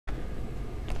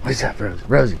What's up, Rosie?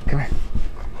 Rosie, come here.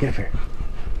 Get up here.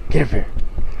 Get up here.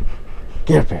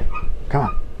 Get up here. Come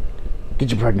on. Get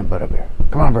your pregnant butt up here.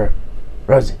 Come on, bro.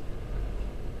 Rosie.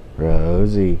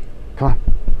 Rosie. Come on.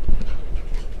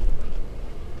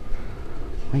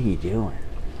 What are you doing?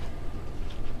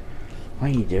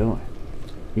 What are you doing?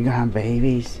 You gonna have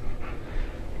babies?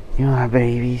 You gonna have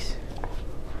babies?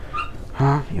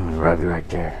 Huh? You want me to rub you right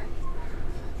there?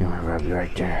 You want me to rub you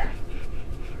right there?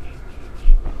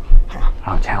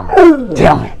 Oh, tell me.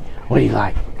 Tell me. What do you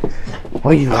like?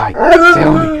 What do you like?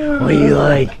 Tell me. What do you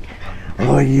like?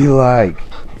 What do you like?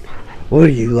 What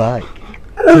do you like?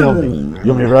 Tell me. You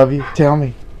want me to rub you? Tell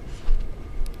me.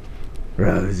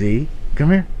 Rosie, come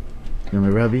here. You want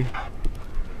me to rub you?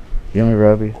 You want me to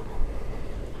rub you?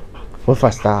 What if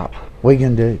I stop? What are you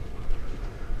gonna do?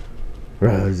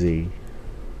 Rosie,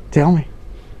 tell me.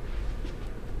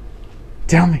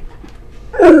 Tell me.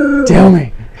 Tell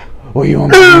me. What you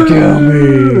want me to tell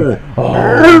me?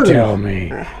 Oh, tell me.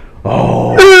 Oh,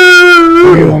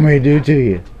 what do you want me to do to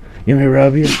you? You want me to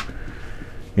rub you?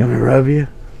 You want me to rub you?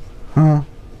 Huh?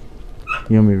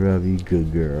 You want me to rub you?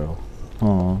 Good girl.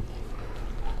 Huh?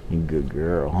 You good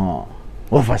girl, huh?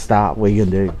 What if I stop? What are you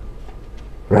gonna do?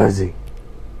 Rosie,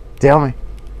 tell me.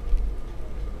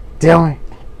 Tell me.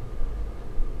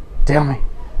 Tell me.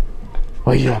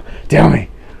 What you want? Tell me.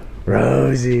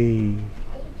 Rosie.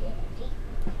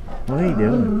 What are you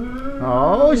doing?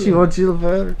 Oh, she wants you to pet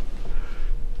her.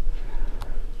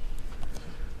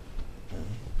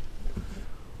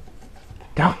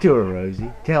 Talk to her,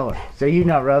 Rosie. Tell her. Say you're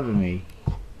not rubbing me.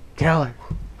 Tell her.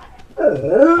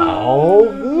 Oh,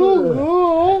 good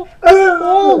girl.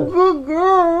 Oh, good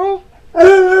girl.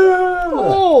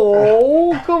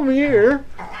 Oh, come here.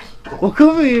 Well,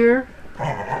 come here.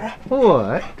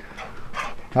 What?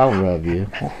 I'll rub you.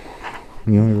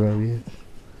 You want me to rub you?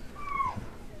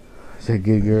 Is that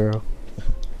good girl?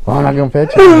 Well, I'm not gonna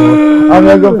pet you anymore. I'm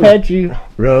not gonna pet you,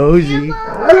 Rosie. Two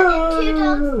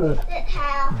dogs that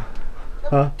howl.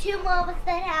 Huh? Two mamas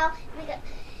that howl.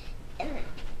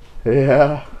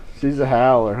 Yeah, she's a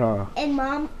howler, huh? And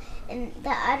mom, and the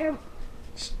other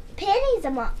Penny's a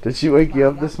mom. Did she wake you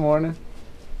up this morning?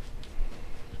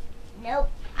 Nope.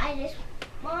 I just,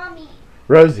 mommy.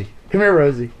 Rosie, come here,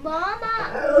 Rosie.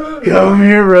 Mama. Come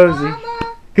here, Rosie.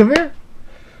 Mama Come here.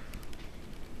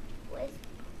 was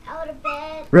out of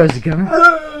bed. Rosie, come here.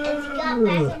 And she got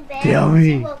back in bed. Tell and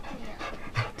she me. woke me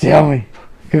up. Tell me.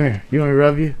 Come here. You want me to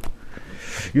rub you?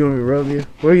 You want me to rub you?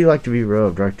 Where do you like to be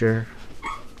rubbed? Right there?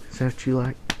 Is that what you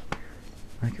like?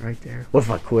 Like right there? What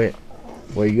if I quit?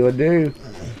 What are you gonna do?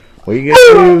 What are you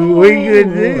gonna do? What are you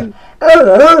gonna do?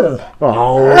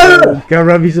 Oh, can I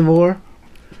rub you some more?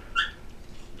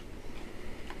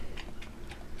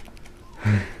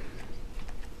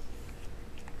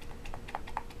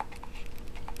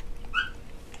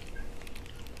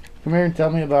 Come here and tell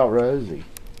me about Rosie.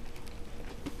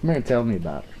 Come here and tell me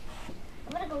about her.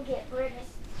 I'm gonna go get Britta.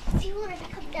 Do you want her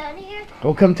to come down here?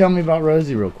 Oh, come tell me about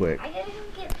Rosie real quick. I gotta go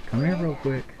get Come here Britta. real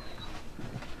quick.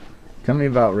 Tell me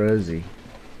about Rosie.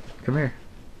 Come here.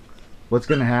 What's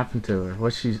gonna happen to her? What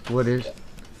is? She's gonna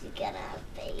have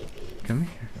babies. Come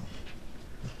here.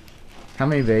 How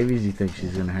many babies do you think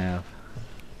she's gonna have?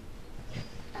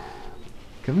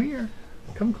 Come here.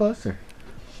 Come closer.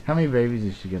 How many babies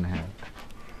is she gonna have?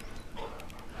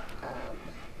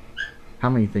 How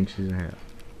many do you think she's gonna have?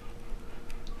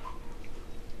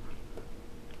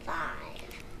 5.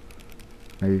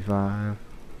 Maybe 5.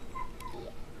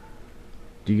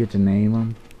 Do you get to name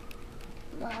them?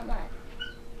 Mama.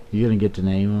 You gonna get to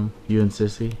name them? You and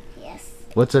Sissy? Yes.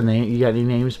 What's a name? You got any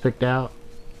names picked out?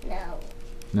 No.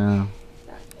 No,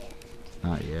 Not yet.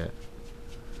 not yet.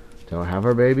 So have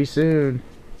our baby soon.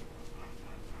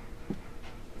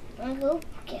 I'm gonna go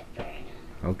get Britta.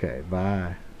 Okay,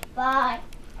 bye. Bye.